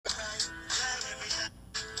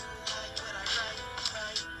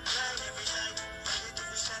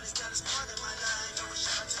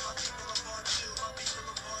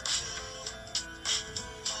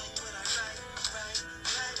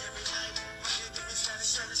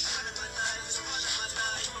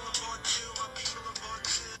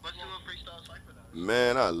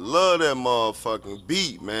Man, I love that motherfucking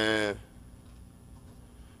beat, man.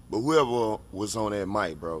 But whoever was on that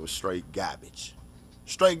mic, bro, was straight garbage.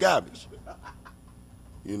 Straight garbage.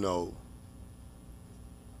 You know.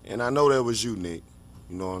 And I know that was you, Nick.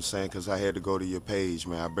 You know what I'm saying? Because I had to go to your page,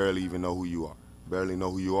 man. I barely even know who you are. Barely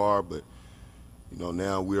know who you are, but, you know,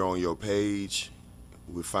 now we're on your page.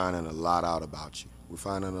 We're finding a lot out about you. We're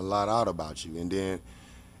finding a lot out about you. And then,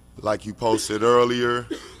 like you posted earlier,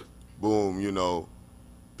 boom, you know,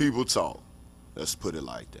 people talk. Let's put it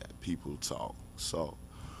like that. People talk. So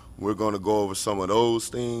we're going to go over some of those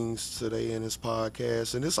things today in this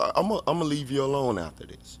podcast. And I'm going to leave you alone after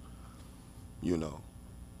this. You know,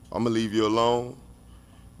 I'm going to leave you alone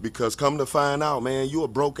because come to find out, man, you a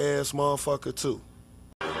broke-ass motherfucker, too.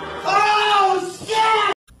 Oh,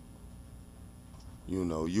 shit! You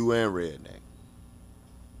know, you and Redneck.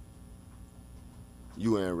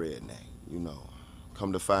 You and Redneck, you know.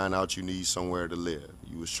 Come to find out you need somewhere to live.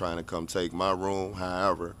 You was trying to come take my room.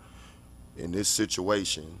 However, in this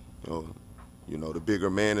situation, you know, the bigger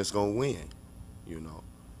man is gonna win. You know,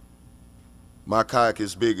 my cock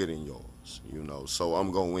is bigger than yours. You know, so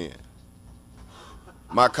I'm gonna win.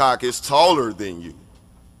 My cock is taller than you,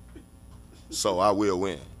 so I will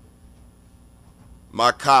win.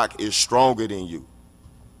 My cock is stronger than you.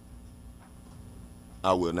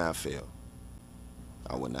 I will not fail.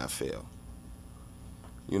 I will not fail.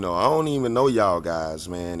 You know, I don't even know y'all guys,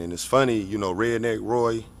 man. And it's funny, you know, Redneck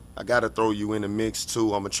Roy, I got to throw you in the mix,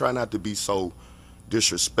 too. I'm going to try not to be so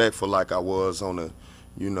disrespectful like I was on the,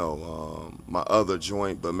 you know, my other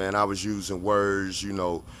joint. But, man, I was using words, you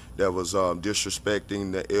know, that was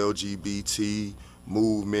disrespecting the LGBT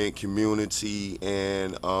movement, community,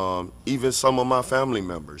 and even some of my family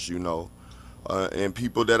members, you know. And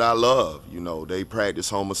people that I love, you know, they practice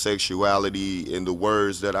homosexuality, and the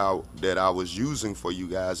words that I was using for you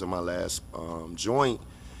guys in my last joint,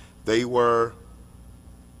 they were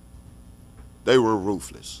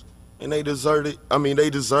ruthless, and they deserved it. I mean, they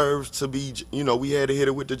deserved to be. You know, we had to hit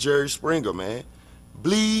it with the Jerry Springer, man.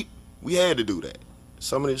 Bleed, we had to do that.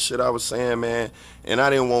 Some of this shit I was saying, man, and I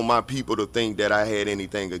didn't want my people to think that I had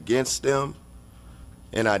anything against them,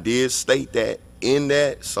 and I did state that in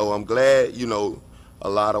that, so I'm glad, you know, a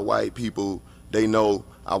lot of white people, they know,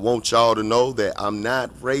 I want y'all to know that I'm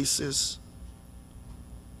not racist,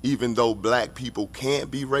 even though black people can't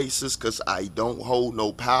be racist, because I don't hold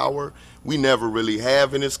no power. We never really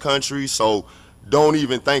have in this country, so don't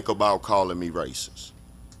even think about calling me racist.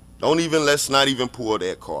 Let's not even pull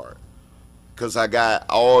that card, because I got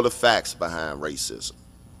all the facts behind racism.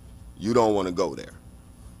 You don't want to go there.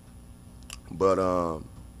 But,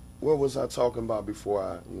 what was I talking about before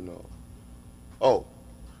I, you know? Oh,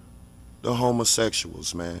 the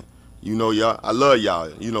homosexuals, man. You know, y'all, I love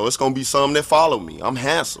y'all. You know, it's going to be some that follow me. I'm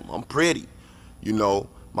handsome. I'm pretty. You know,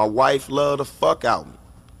 my wife love the fuck out me.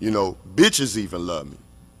 You know, bitches even love me.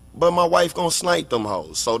 But my wife going to snipe them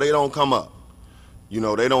hoes, so they don't come up. You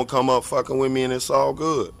know, they don't come up fucking with me, and it's all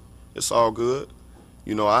good. It's all good.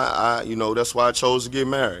 You know, you know, that's why I chose to get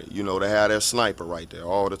married, you know, to have that sniper right there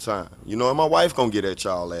all the time. You know, and my wife gonna get at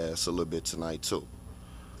y'all ass a little bit tonight, too.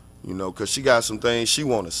 You know, because she got some things she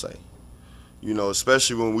want to say. You know,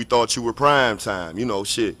 especially when we thought you were prime time. You know,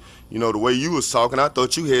 shit, you know, the way you was talking, I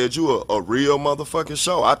thought you had a real motherfucking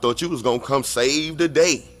show. I thought you was gonna come save the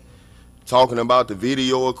day. Talking about the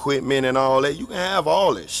video equipment and all that. You can have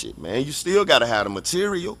all that shit, man. You still gotta have the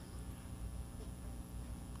material.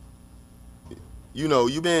 You know,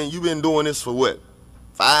 you been doing this for what,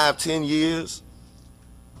 5, 10 years?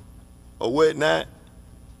 Or whatnot?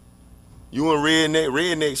 You and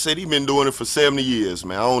Redneck said he been doing it for 70 years,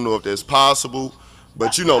 man. I don't know if that's possible,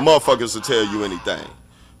 but you know, motherfuckers will tell you anything.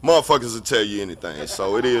 Motherfuckers will tell you anything,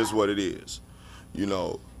 so it is what it is, you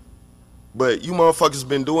know. But you motherfuckers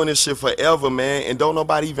been doing this shit forever, man, and don't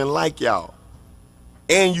nobody even like y'all.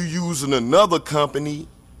 And you using another company,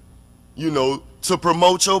 you know, to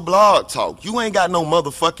promote your blog talk. You ain't got no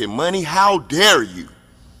motherfucking money. How dare you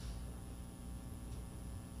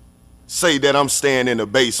say that I'm staying in the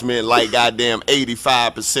basement like goddamn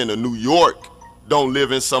 85% of New York don't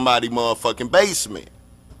live in somebody motherfucking basement.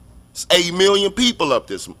 It's 8 million people out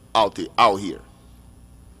here.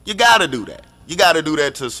 You gotta do that. You gotta do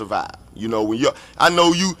that to survive. You know, when I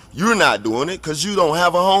know you're not doing it because you don't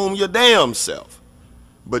have a home your damn self.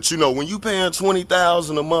 But you know, when you paying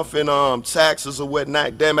 $20,000 a month in taxes or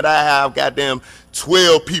whatnot, damn it, I have goddamn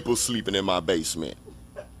 12 people sleeping in my basement.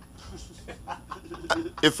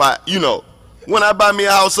 You know, when I buy me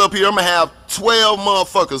a house up here, I'm gonna have 12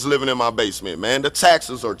 motherfuckers living in my basement, man. The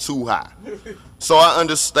taxes are too high. So I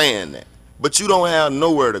understand that. But you don't have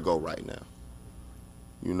nowhere to go right now.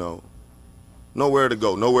 You know. Nowhere to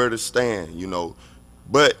go, nowhere to stand, you know.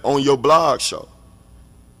 But on your blog show,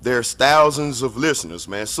 there's thousands of listeners,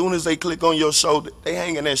 man. As soon as they click on your show, they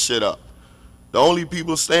hanging that shit up. The only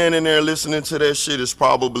people standing there listening to that shit is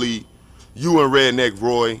probably you and Redneck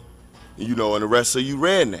Roy, you know, and the rest of you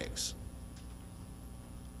rednecks.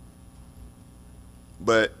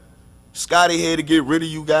 But Scotty had to get rid of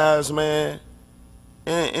you guys, man.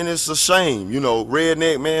 And it's a shame, you know,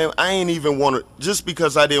 Redneck, man, I ain't even want to, just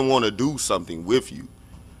because I didn't want to do something with you.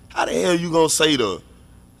 How the hell you gonna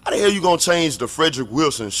how the hell you gonna change the Frederick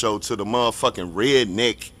Wilson show to the motherfucking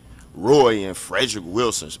Redneck Roy and Frederick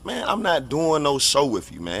Wilson? Man, I'm not doing no show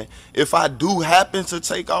with you, man. If I do happen to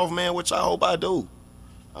take off, man, which I hope I do.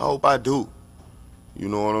 I hope I do. You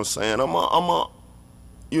know what I'm saying?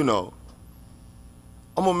 You know,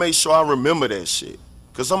 I'm gonna make sure I remember that shit.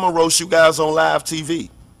 Cause I'm gonna roast you guys on live TV.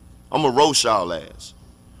 I'm gonna roast y'all ass.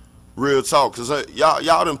 Real talk. Cause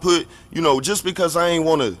y'all done put, you know, just because I ain't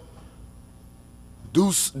wanna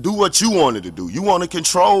do what you wanted to do. You wanna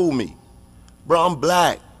control me. Bro, I'm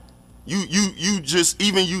black. You just,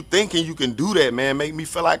 even you thinking you can do that, man, make me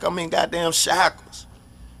feel like I'm in goddamn shackles.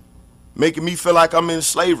 Making me feel like I'm in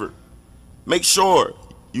slavery. Make sure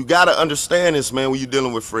you gotta understand this, man, when you're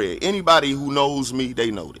dealing with Fred. Anybody who knows me,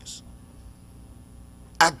 they know this.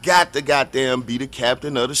 I got to goddamn be the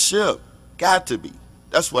captain of the ship. Got to be.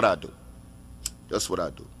 That's what I do. That's what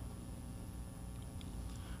I do.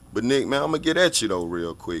 But Nick, man, I'm gonna get at you though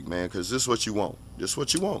real quick, man, cause this is what you want. This is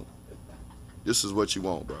what you want. This is what you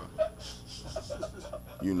want, bro.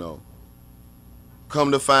 You know.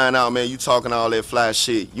 Come to find out, man, you talking all that fly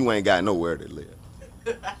shit, you ain't got nowhere to live.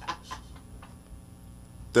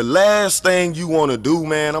 The last thing you want to do,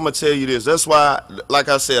 man, I'm gonna tell you this. That's why, like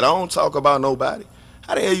I said, I don't talk about nobody.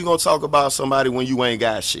 How the hell you gonna talk about somebody when you ain't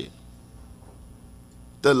got shit?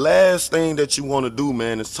 The last thing that you want to do,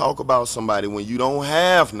 man, is talk about somebody when you don't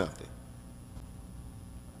have nothing.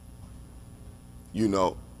 You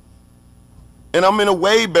know. And I'm in a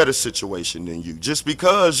way better situation than you. Just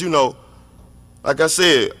because, you know, like I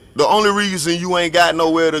said, the only reason you ain't got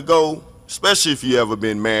nowhere to go, especially if you ever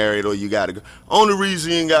been married or you gotta go, only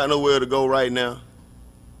reason you ain't got nowhere to go right now,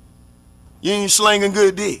 you ain't slinging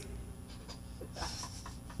good dick.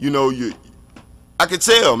 You know, I can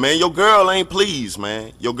tell, man, your girl ain't pleased,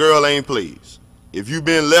 man. Your girl ain't pleased. If you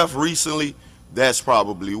been left recently, that's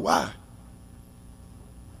probably why.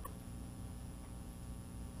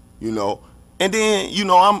 You know, and then, you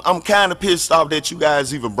know, I'm kind of pissed off that you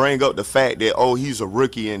guys even bring up the fact that, oh, he's a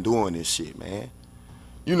rookie and doing this shit, man.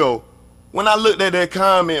 You know, when I looked at that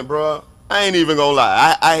comment, bro, I ain't even gonna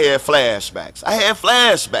lie. I had flashbacks. I had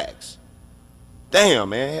flashbacks. Damn,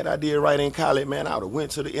 man, had I did right in college, man, I would have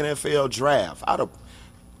went to the NFL draft. I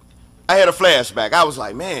had a flashback. I was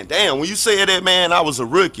like, man, damn, when you said that, man, I was a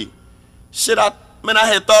rookie. Shit, I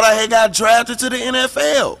had thought I had got drafted to the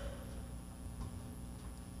NFL.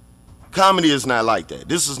 Comedy is not like that.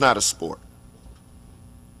 This is not a sport.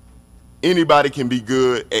 Anybody can be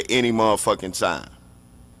good at any motherfucking time.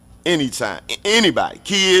 Anytime. Anybody.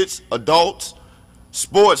 Kids, adults.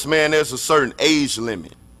 Sports, man, there's a certain age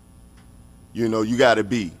limit. You know, you gotta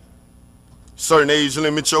be. Certain age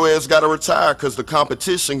limit, your ass gotta retire because the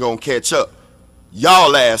competition gonna catch up.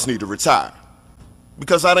 Y'all ass need to retire.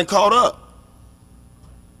 Because I done caught up.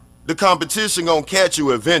 The competition gonna catch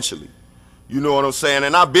you eventually. You know what I'm saying?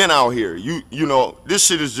 And I've been out here. You know, this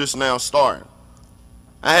shit is just now starting.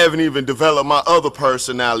 I haven't even developed my other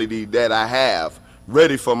personality that I have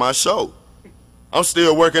ready for my show. I'm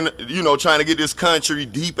still working, you know, trying to get this country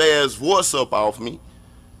deep ass voice up off me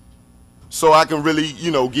so I can really,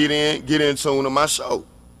 you know, get in tune to my show.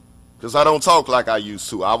 Because I don't talk like I used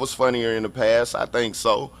to. I was funnier in the past, I think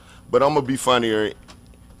so. But I'm going to be funnier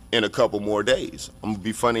in a couple more days. I'm going to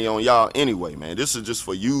be funny on y'all anyway, man. This is just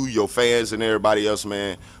for you, your fans, and everybody else,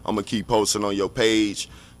 man. I'm going to keep posting on your page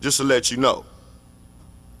just to let you know.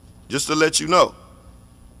 Just to let you know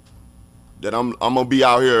that I'm gonna be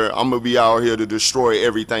out here. I'm gonna be out here to destroy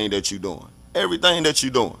everything that you're doing. Everything that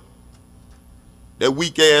you're doing. That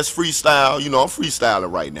weak ass freestyle, you know, I'm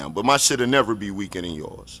freestyling right now, but my shit'll never be weaker than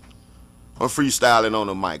yours. I'm freestyling on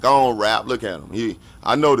the mic. I don't rap. Look at him.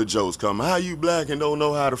 I know the joke's coming. How you black and don't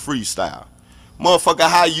know how to freestyle? Motherfucker,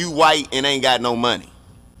 how you white and ain't got no money?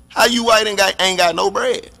 How you white and ain't got no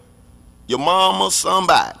bread? Your mama,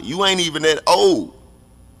 somebody. You ain't even that old.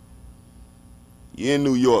 You in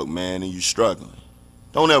New York, man, and you struggling.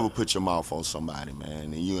 Don't ever put your mouth on somebody,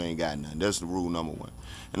 man, and you ain't got nothing. That's the rule number one.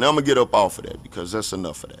 And I'm going to get up off of that because that's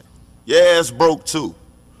enough of that. Yeah, it's broke too.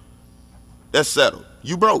 That's settled.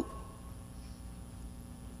 You broke.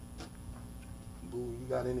 Boo, you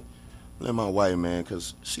got any? let my wife, man,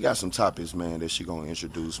 because she got some topics, man, that she going to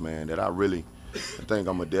introduce, man, that I think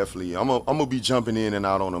I'm going to be jumping in and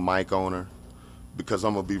out on the mic on her because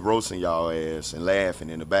I'm going to be roasting y'all ass and laughing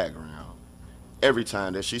in the background every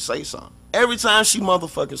time that she say something. Every time she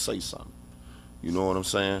motherfucking say something. You know what I'm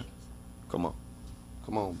saying? Come on.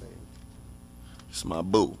 Come on, baby. It's my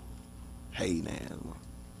boo. Hey, now.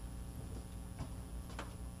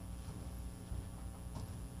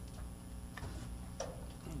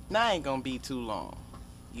 Now I ain't gonna be too long,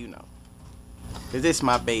 you know. Cause this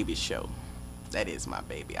my baby show. That is my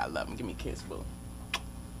baby. I love him. Give me a kiss, boo.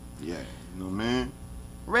 Yeah, you know what I mean?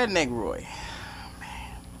 Redneck Roy.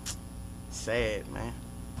 Man. Sad, man.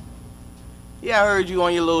 Yeah, I heard you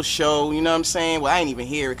on your little show, you know what I'm saying? Well, I ain't even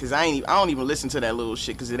hear it cause I don't even listen to that little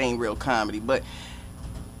shit cause it ain't real comedy. But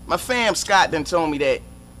my fam Scott done told me that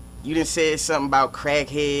you done said something about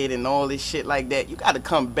crackhead and all this shit like that. You gotta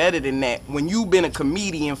come better than that when you been a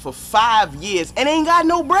comedian for 5 years and ain't got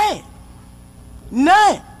no bread.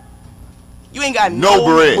 None. You ain't got no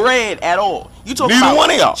bread at all. You talking Neither about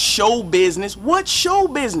one of y'all. Show business. What show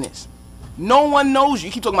business? No one knows you.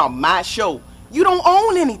 You keep talking about my show. You don't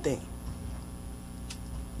own anything.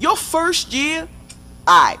 Your first year,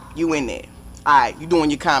 alright, you in there. Alright, you doing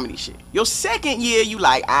your comedy shit. Your second year, you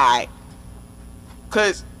like, alright.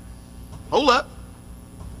 Cause hold up.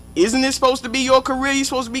 Isn't this supposed to be your career? You're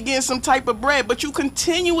supposed to be getting some type of bread, but you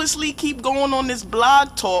continuously keep going on this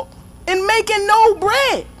blog talk and making no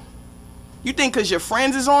bread. You think cause your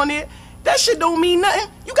friends is on it? That shit don't mean nothing.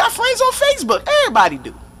 You got friends on Facebook. Everybody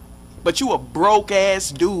do. But you a broke ass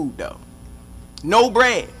dude though. No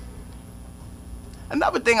bread.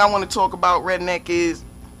 Another thing I want to talk about, Redneck, is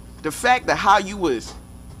the fact that how you was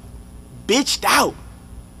bitched out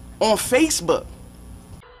on Facebook.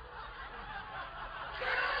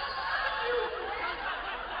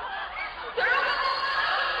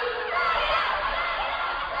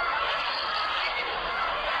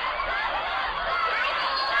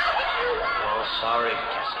 Sorry,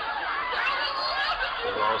 Cassie.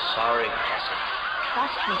 We're all sorry, Cassie.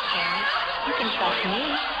 Trust me, Carrie. You can trust me.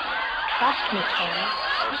 Trust me, Carrie.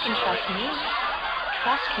 You can trust me.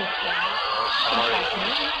 Trust me, Carrie. You can trust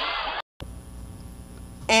me.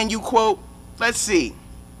 And you quote, let's see.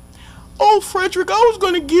 Oh, Frederick, I was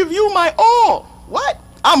gonna give you my all. What?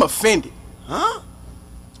 I'm offended. Huh?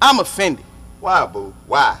 I'm offended. Why, boo?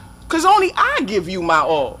 Why? Cause only I give you my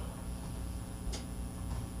all.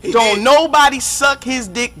 He Don't did. nobody suck his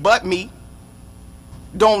dick but me.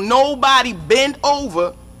 Don't nobody bend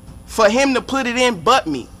over for him to put it in but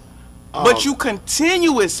me. But you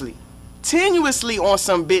continuously on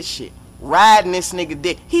some bitch shit, riding this nigga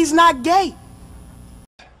dick. He's not gay.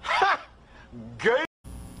 Gay?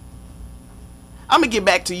 I'm gonna get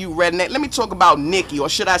back to you, Redneck. Let me talk about Nicky, or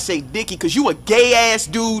should I say Dicky, cause you a gay ass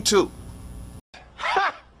dude too.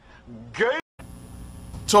 Gay?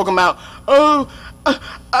 Talking about,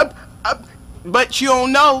 but you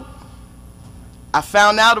don't know. I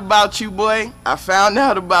found out about you, boy. I found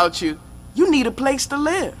out about you. You need a place to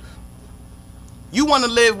live. You want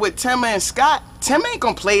to live with Temma and Scott? Temma ain't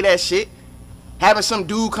gonna play that shit. Having some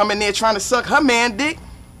dude come in there trying to suck her man dick.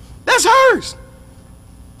 That's hers.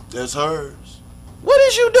 That's hers. What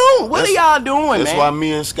is you doing? What are y'all doing, man? That's why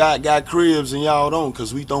me and Scott got cribs and y'all don't,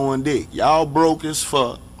 cause we throwing dick. Y'all broke as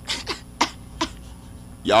fuck.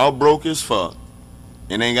 Y'all broke as fuck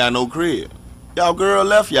and ain't got no crib. Y'all girl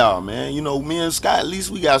left y'all, man. You know, me and Scott, at least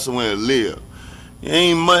we got somewhere to live. It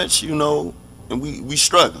ain't much, you know, and we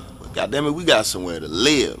struggling. But goddamn it, we got somewhere to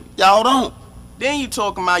live. Y'all don't. Then you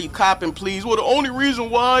talking about you copping please. Well, the only reason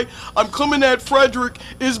why I'm coming at Frederick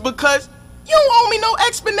is because you don't owe me no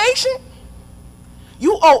explanation.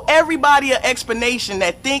 You owe everybody an explanation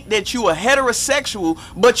that think that you a heterosexual,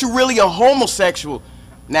 but you really a homosexual.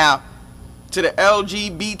 Now, to the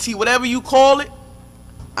LGBT, whatever you call it,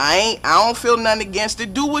 I don't feel nothing against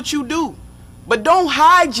it. Do what you do. But don't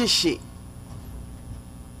hide your shit.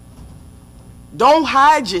 Don't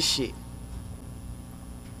hide your shit.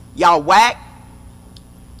 Y'all whack.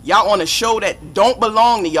 Y'all on a show that don't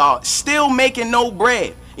belong to y'all, still making no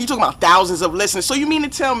bread. You talking about thousands of listeners. So you mean to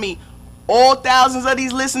tell me all thousands of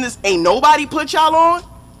these listeners ain't nobody put y'all on?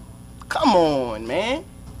 Come on, man.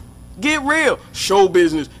 Get real. Show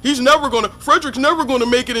business. Frederick's never gonna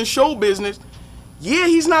make it in show business. Yeah,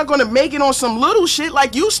 he's not gonna make it on some little shit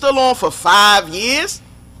like you still on for 5 years.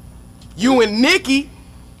 You and Nicky.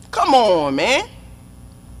 Come on, man.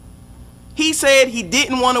 He said he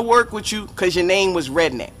didn't want to work with you because your name was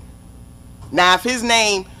Redneck. Now, if his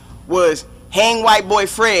name was Hang White Boy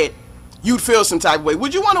Fred, you'd feel some type of way.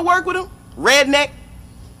 Would you want to work with him? Redneck?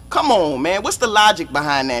 Come on, man. What's the logic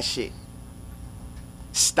behind that shit?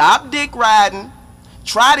 Stop dick riding.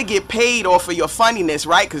 Try to get paid off of your funniness,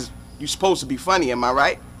 right? Because you're supposed to be funny, am I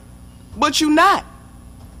right? But you not.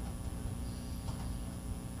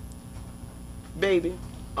 Baby.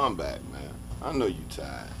 I'm back, man. I know you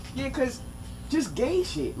tired. Yeah, because just gay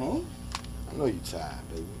shit, man. I know you tired,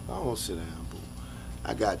 baby. I won't sit down, boo.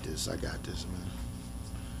 I got this, man.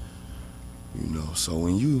 You know, so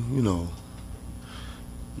when you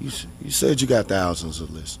said you got thousands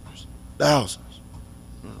of listeners. Thousands.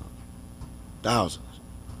 Thousands.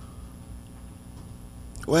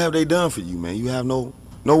 What have they done for you, man? You have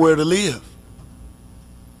nowhere to live.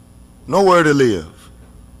 Nowhere to live.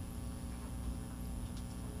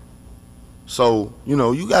 So, you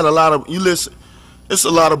got it's a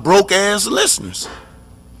lot of broke ass listeners.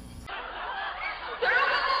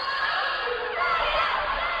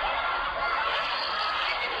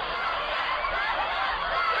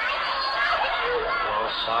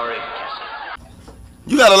 Well, sorry.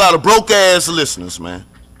 You got a lot of broke ass listeners, man.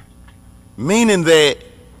 Meaning that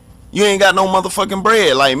you ain't got no motherfucking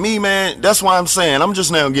bread. Like me, man, that's why I'm saying, I'm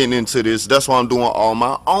just now getting into this. That's why I'm doing all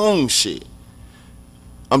my own shit.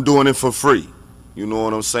 I'm doing it for free. You know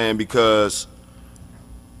what I'm saying? Because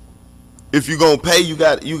if you gonna pay, you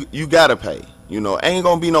gotta pay. Ain't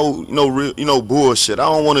gonna be no real, bullshit. I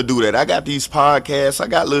don't want to do that. I got these podcasts. I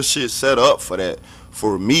got little shit set up for that,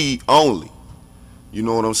 for me only. You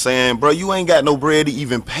know what I'm saying, bro? You ain't got no bread to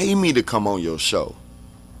even pay me to come on your show.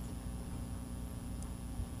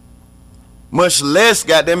 Much less,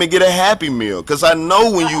 goddamn it, get a Happy Meal. Cause I know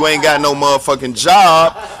when you ain't got no motherfucking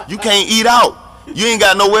job, you can't eat out. You ain't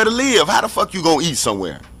got nowhere to live. How the fuck you gonna eat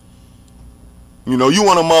somewhere? You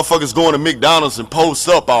one of motherfuckers going to McDonald's and post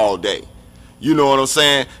up all day. You know what I'm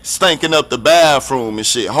saying? Stinking up the bathroom and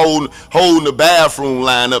shit. Holding the bathroom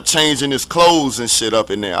line up, changing his clothes and shit up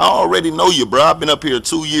in there. I already know you, bro. I've been up here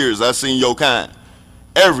 2 years. I seen your kind.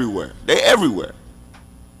 Everywhere. They everywhere.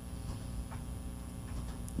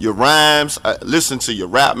 Your rhymes, I listen to your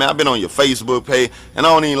rap, man. I've been on your Facebook page, and I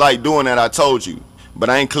don't even like doing that, I told you. But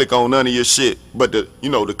I ain't click on none of your shit, but to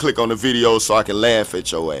click on the video so I can laugh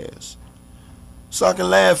at your ass. So I can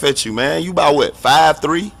laugh at you, man. You about what,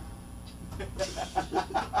 5'3"?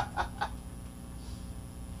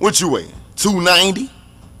 What you weigh? 290?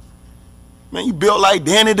 Man, you built like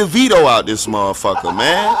Danny DeVito out this motherfucker,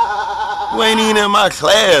 man. You ain't even in my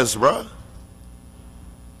class, bro.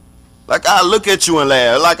 Like, I look at you and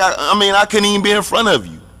laugh. Like, I couldn't even be in front of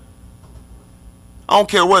you. I don't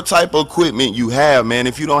care what type of equipment you have, man.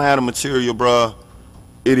 If you don't have the material, bro,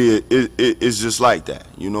 it's just like that.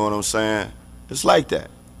 You know what I'm saying? It's like that.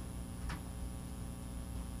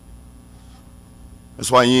 That's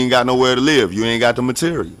why you ain't got nowhere to live. You ain't got the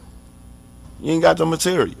material. You ain't got the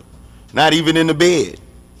material. Not even in the bed.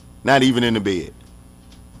 Not even in the bed.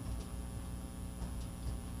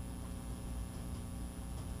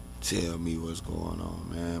 Tell me what's going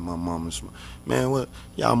on, man. My mama's, man, what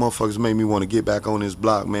y'all motherfuckers made me want to get back on this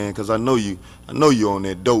block, man, because I know you on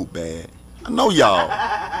that dope bad. I know y'all.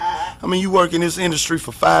 I mean, you work in this industry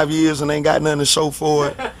for 5 years and ain't got nothing to show for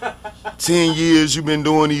it. 10 years you've been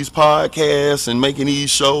doing these podcasts and making these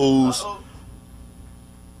shows.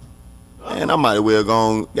 Man, I might as well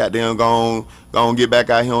go on get back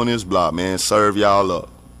out here on this block, man. Serve y'all up.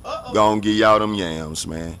 Go on get y'all them yams,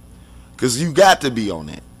 man. Because you got to be on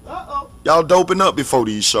that. Y'all doping up before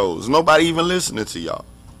these shows. Nobody even listening to y'all.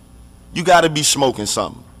 You got to be smoking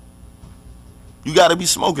something. You got to be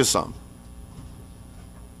smoking something.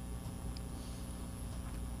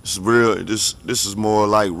 It's real. This is more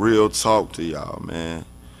like real talk to y'all, man.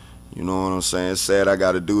 You know what I'm saying? It's sad I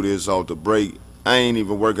got to do this off the break. I ain't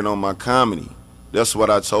even working on my comedy. That's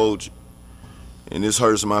what I told you. And this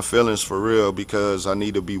hurts my feelings for real because I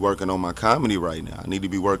need to be working on my comedy right now. I need to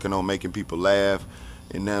be working on making people laugh.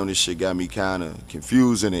 And now this shit got me kind of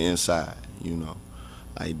confused in the inside, you know.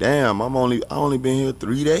 Like, damn, I only been here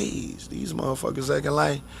 3 days. These motherfuckers acting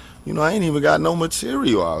like, I ain't even got no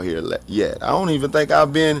material out here yet. I don't even think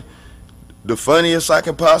I've been the funniest I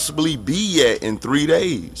can possibly be yet in 3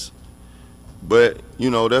 days. But,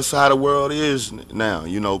 that's how the world is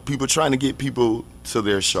now. People trying to get people to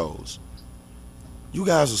their shows. You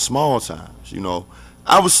guys are small times,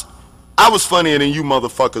 I was funnier than you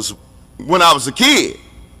motherfuckers when I was a kid.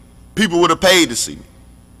 People would have paid to see me.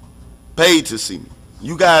 Paid to see me.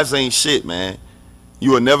 You guys ain't shit, man.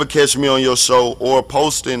 You will never catch me on your show or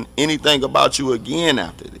posting anything about you again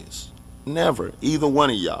after this. Never. Either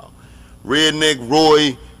one of y'all. Redneck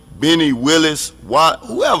Roy, Benny Willis,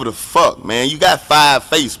 whoever the fuck, man. You got 5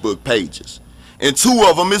 Facebook pages. And 2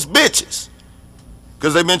 of them is bitches.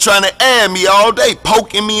 Because they've been trying to add me all day,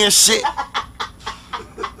 poking me and shit.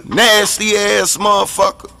 Nasty ass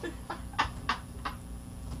motherfucker.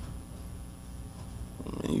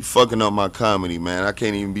 Man, you fucking up my comedy, man. I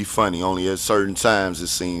can't even be funny. Only at certain times, it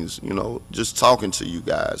seems. You know, just talking to you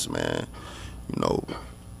guys, man. You know,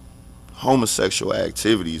 homosexual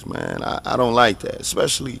activities, man. I don't like that.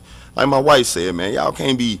 Especially, like my wife said, man, y'all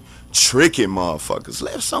can't be tricking motherfuckers.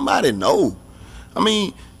 Let somebody know. I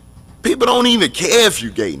mean, people don't even care if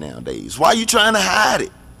you gay nowadays. Why you trying to hide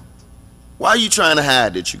it? Why are you trying to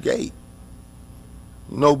hide that you gay?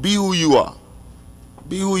 You know, be who you are.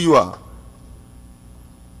 Be who you are.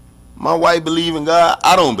 My wife believe in God.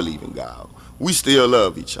 I don't believe in God. We still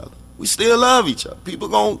love each other. We still love each other. People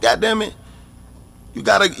gon', goddamn it, you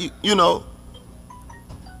gotta, you know,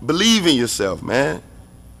 believe in yourself, man.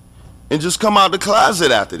 And just come out the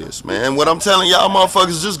closet after this, man. What I'm telling y'all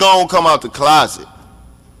motherfuckers, just go on, come out the closet.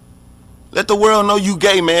 Let the world know you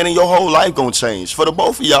gay, man, and your whole life gonna change for the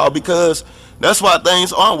both of y'all, because that's why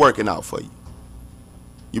things aren't working out for you.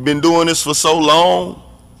 You've been doing this for so long.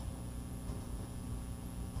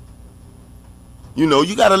 You know,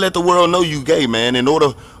 you gotta let the world know you gay, man, in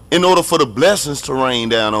order for the blessings to rain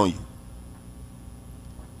down on you.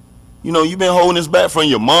 You know, you've been holding this back from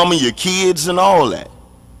your mama, your kids, and all that.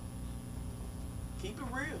 Keep it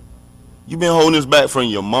real. You've been holding this back from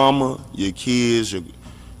your mama, your kids, your,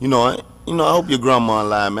 you know, I hope your grandma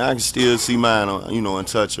alive, man. I can still see mine, you know, and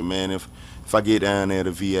touch her, man. If I get down there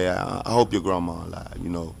to VA, I hope your grandma alive, you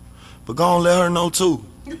know. But go on, let her know too.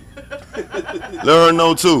 Let her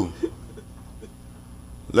know too.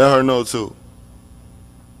 Let her know too.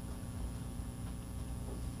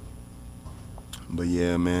 But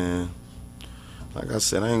yeah, man, like I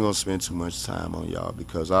said, I ain't gonna spend too much time on y'all,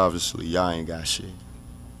 because obviously y'all ain't got shit.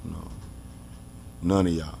 You know, none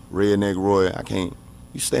of y'all. Redneck Roy, I can't.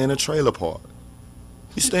 You stay in a trailer park.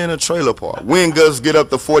 You stay in a trailer park. When Gus get up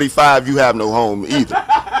to 45, you have no home either.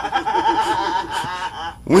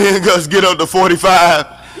 When Gus get up to 45,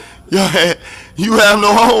 you have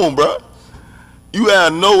no home, bro. You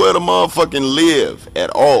have nowhere to motherfucking live at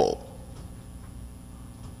all.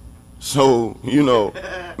 So, you know,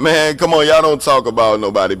 man, come on, y'all don't talk about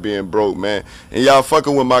nobody being broke, man. And y'all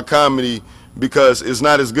fucking with my comedy because it's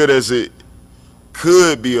not as good as it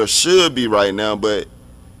could be or should be right now, but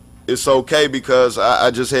it's okay because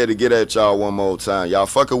I just had to get at y'all one more time. Y'all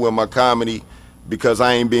fucking with my comedy because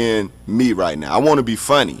I ain't being me right now. I want to be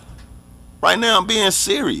funny. Right now I'm being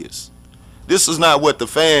serious. This is not what the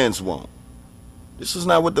fans want. This is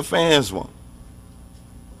not what the fans want.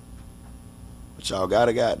 But y'all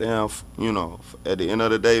gotta goddamn, you know, at the end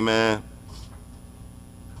of the day, man,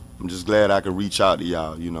 I'm just glad I could reach out to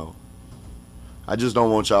y'all, you know. I just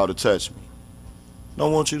don't want y'all to touch me.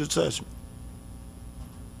 Don't want you to touch me.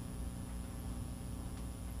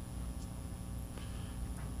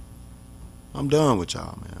 I'm done with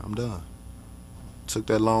y'all, man. I'm done. Took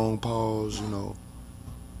that long pause, you know.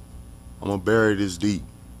 I'm gonna bury this deep.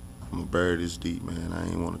 I'm gonna bury this deep, man. I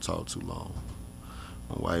ain't want to talk too long.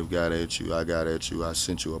 My wife got at you. I got at you. I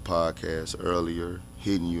sent you a podcast earlier,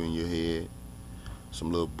 hitting you in your head.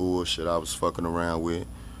 Some little bullshit I was fucking around with.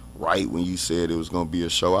 Right when you said it was gonna be a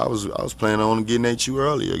show, I was planning on getting at you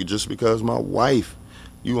earlier, just because my wife,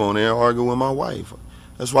 you on there arguing with my wife.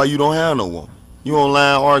 That's why you don't have no woman. You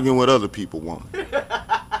online arguing with other people's woman.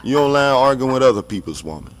 You online arguing with other people's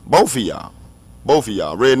woman. Both of y'all. Both of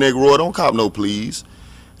y'all. Redneck Roy, don't cop no please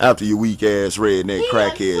after your weak ass redneck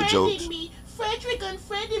crackhead jokes. Frederick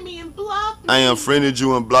unfriended me and blocked me. I unfriended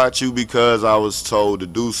you and blocked you because I was told to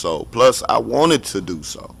do so. Plus, I wanted to do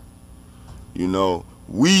so. You know,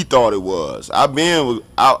 we thought it was. I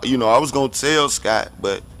was gonna tell Scott,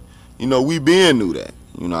 but you know, we knew that.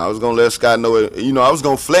 You know, I was gonna let Scott know it. You know, I was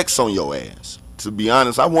gonna flex on your ass. To be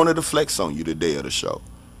honest, I wanted to flex on you the day of the show.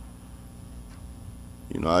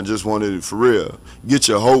 You know, I just wanted to, for real, get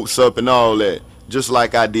your hopes up and all that, just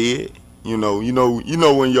like I did. You know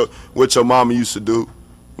when what your mama used to do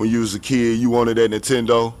when you was a kid. You wanted that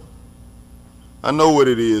Nintendo. I know what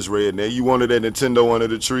it is, Redneck. You wanted that Nintendo under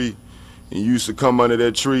the tree, and you used to come under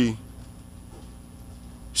that tree.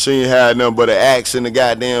 She ain't had nothing but an axe and a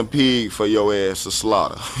goddamn pig for your ass to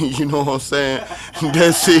slaughter. You know what I'm saying?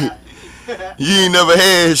 That's it. You ain't never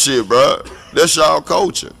had shit, bro. That's y'all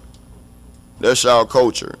culture. That's y'all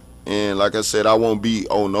culture. And like I said, I won't be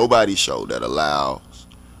on nobody's show that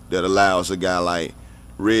allows a guy like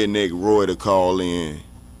Redneck Roy to call in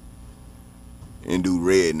and do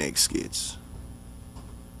redneck skits.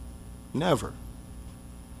 Never.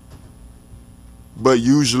 But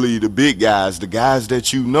usually the big guys, the guys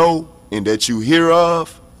that you know and that you hear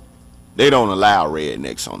of, they don't allow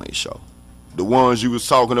rednecks on their show. The ones you was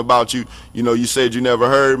talking about, you know, you said you never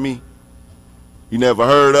heard me. You never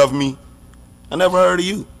heard of me. I never heard of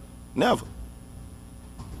you. Never.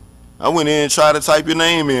 I went in and tried to type your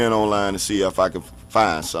name in online to see if I could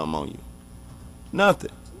find something on you.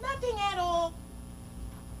 Nothing. Nothing at all.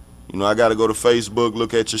 You know, I gotta go to Facebook,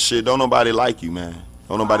 look at your shit. Don't nobody like you, man.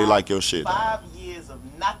 Don't nobody like your shit. 5 years of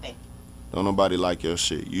nothing. Don't nobody like your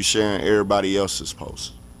shit. You sharing everybody else's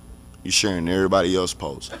posts. You sharing everybody else's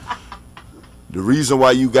posts. The reason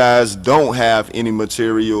why you guys don't have any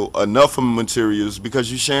material, enough of material, is because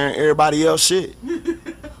you sharing everybody else's shit.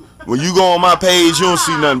 When you go on my page, you don't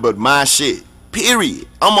see nothing but my shit. Period.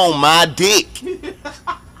 I'm on my dick.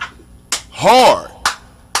 Hard.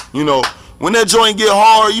 You know, when that joint get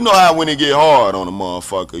hard, you know how when it get hard on a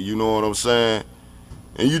motherfucker. You know what I'm saying?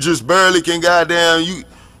 And you just barely can goddamn,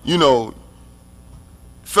 you know,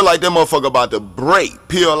 feel like that motherfucker about to break,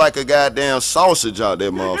 peel like a goddamn sausage out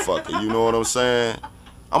that motherfucker. You know what I'm saying?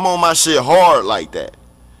 I'm on my shit hard like that.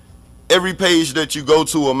 Every page that you go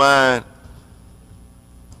to of mine,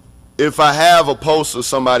 if I have a post of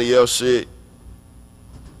somebody else shit,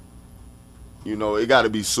 you know, it gotta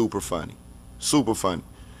be super funny. Super funny.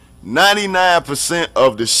 99%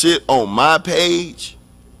 of the shit on my page,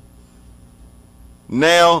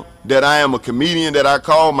 now that I am a comedian, that I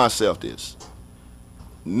call myself this,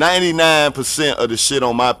 99% of the shit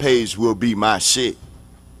on my page will be my shit.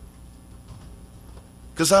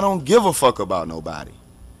 Cause I don't give a fuck about nobody.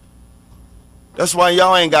 That's why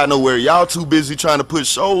y'all ain't got nowhere. Y'all too busy trying to put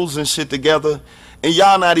shows and shit together, and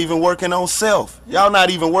y'all not even working on self. Y'all not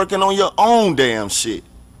even working on your own damn shit.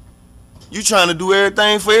 You trying to do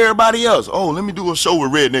everything for everybody else. Oh, let me do a show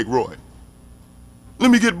with Redneck Roy. Let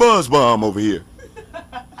me get Buzz Bomb over here.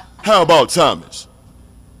 How about Thomas?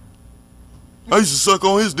 I used to suck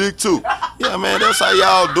on his dick too. Yeah, man, that's how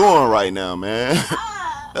y'all doing right now, man.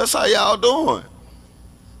 That's how y'all doing.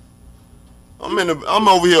 I'm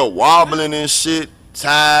over here wobbling and shit,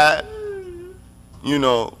 tired. You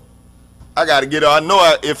know, I gotta get up. I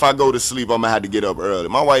know if I go to sleep, I'm gonna have to get up early.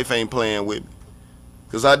 My wife ain't playing with me,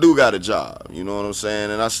 cause I do got a job. You know what I'm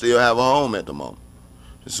saying? And I still have a home at the moment.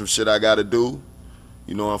 There's some shit I gotta do.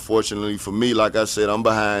 You know, unfortunately for me, like I said, I'm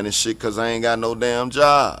behind and shit, cause I ain't got no damn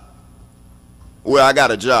job. Well, I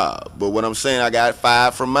got a job, but what I'm saying, I got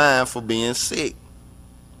fired from mine for being sick.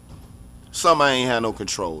 Something I ain't had no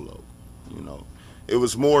control over. You know, it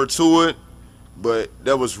was more to it, but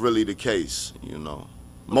that was really the case, you know.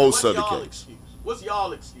 Most of the case. Excuse? What's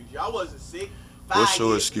y'all excuse? Y'all wasn't sick. What's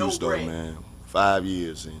your excuse though, man? 5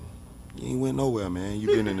 years and you ain't went nowhere, man. You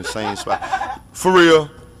been in the same spot. For real,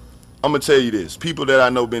 I'm gonna tell you this. People that I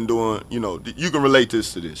know been doing, you know, you can relate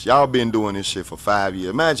this to this. Y'all been doing this shit for 5 years.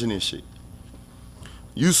 Imagine this shit.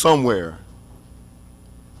 You somewhere.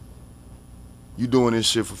 You doing this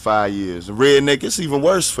shit for 5 years. And Redneck, it's even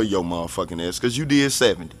worse for your motherfucking ass, because you did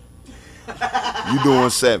 70. You doing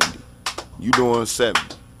 70. You doing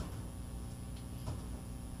 70.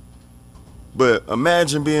 But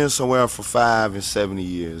imagine being somewhere for 5 and 70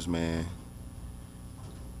 years, man,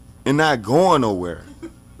 and not going nowhere.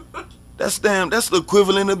 That's the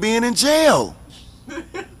equivalent of being in jail.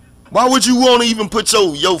 Why would you want to even put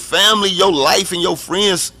your family, your life, and your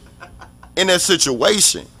friends in that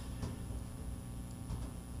situation?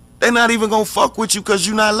 They're not even gonna fuck with you because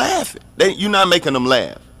you're not laughing. You're not making them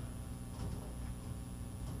laugh.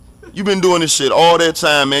 You've been doing this shit all that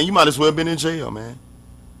time, man. You might as well have been in jail, man.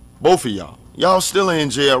 Both of y'all. Y'all still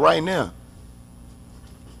in jail right now.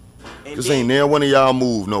 Cause ain't never one of y'all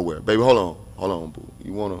move nowhere. Baby, hold on,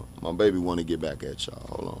 boo. My baby wanna get back at y'all.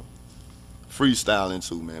 Hold on. Freestyling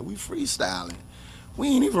too, man. We freestyling. We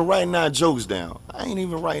ain't even writing our jokes down. I ain't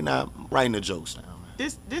even writing the jokes down.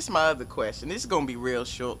 This my other question. This is gonna be real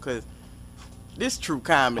short, cause this true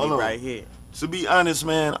comedy right here. To be honest,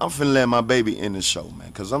 man, I'm finna let my baby end the show,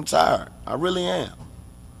 man, cause I'm tired. I really am.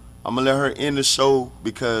 I'm gonna let her end the show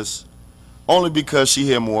only because she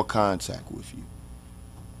had more contact with you.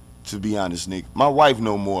 To be honest, Nick, my wife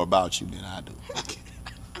know more about you than I do.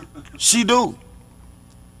 She do.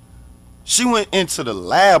 She went into the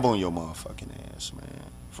lab on your motherfucking ass, man.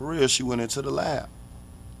 For real, she went into the lab.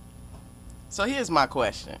 So here's my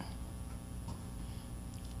question.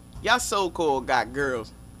 Y'all so-called got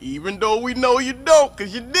girls, even though we know you don't,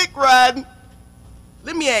 cause you're dick riding.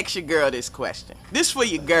 Let me ask your girl this question. This for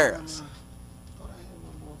your girls.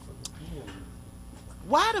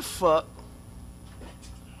 Why the fuck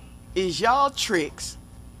is y'all tricks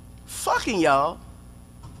fucking y'all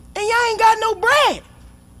and y'all ain't got no bread?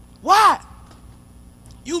 Why?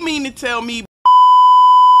 You mean to tell me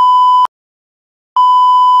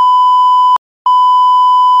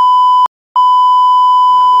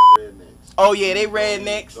oh yeah, they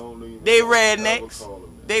rednecks. They rednecks.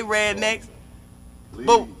 They rednecks.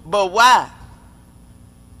 But why?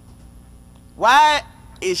 Why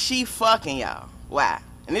is she fucking y'all? Why?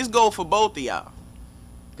 And this go for both of y'all.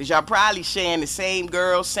 Because y'all probably sharing the same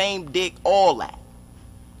girl, same dick, all that.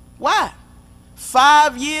 Why?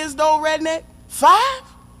 5 years though, redneck? 5?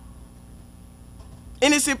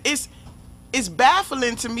 And it's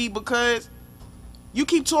baffling to me because you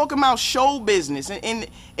keep talking about show business in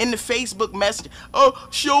the Facebook message. Oh,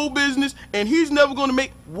 show business, and he's never gonna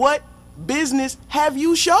make. What business have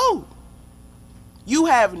you showed? You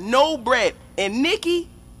have no bread. And Nicky,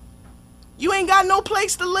 you ain't got no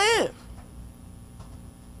place to live.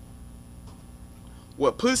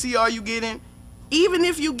 What pussy are you getting? Even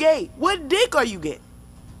if you gay, what dick are you getting?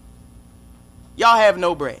 Y'all have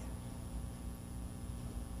no bread.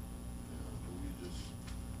 We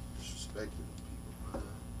just disrespecting people, man.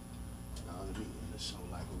 Y'all be in the show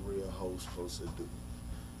like a real host supposed to do.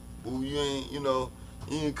 Boo, you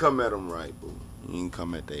ain't come at them right, boo. You ain't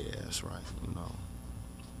come at their ass right, you know.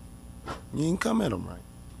 You ain't come at them right.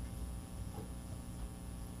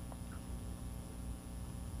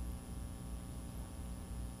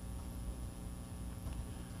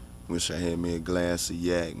 Wish I had me a glass of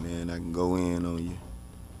yak, man. I can go in on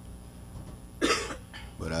you.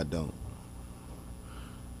 But I don't.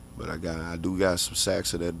 But I do got some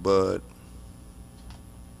sacks of that bud.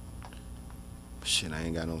 But shit, I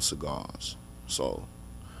ain't got no cigars. So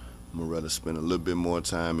I'm gonna rather spend a little bit more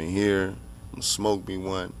time in here. I'm gonna smoke me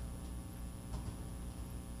one.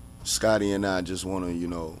 Scotty and I just wanna,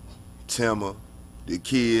 Timmer, the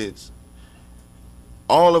kids,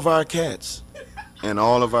 all of our cats. And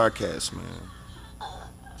all of our cats, man.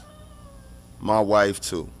 My wife,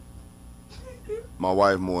 too. My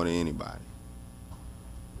wife more than anybody.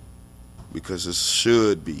 Because it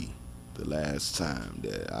should be the last time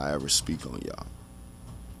that I ever speak on y'all.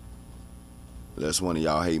 Unless one of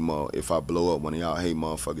y'all if I blow up, one of y'all hate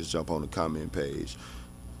motherfuckers jump on the comment page.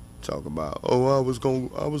 Talk about, oh, I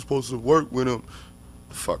was supposed to work with him.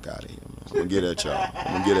 The fuck out of here, man. I'm gonna get at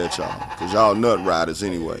y'all. Because y'all nut riders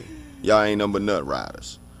anyway. Y'all ain't nothing but nut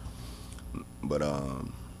riders. But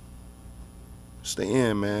it's the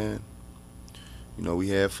end, man. We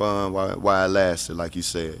had fun while it lasted, like you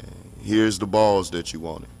said. Here's the balls that you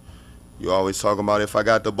wanted. You always talking about if I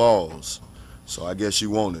got the balls. So I guess you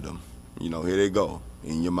wanted them. Here they go,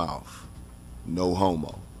 in your mouth. No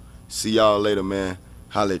homo. See y'all later, man.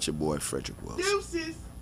 Holla at your boy, Frederick Wilson.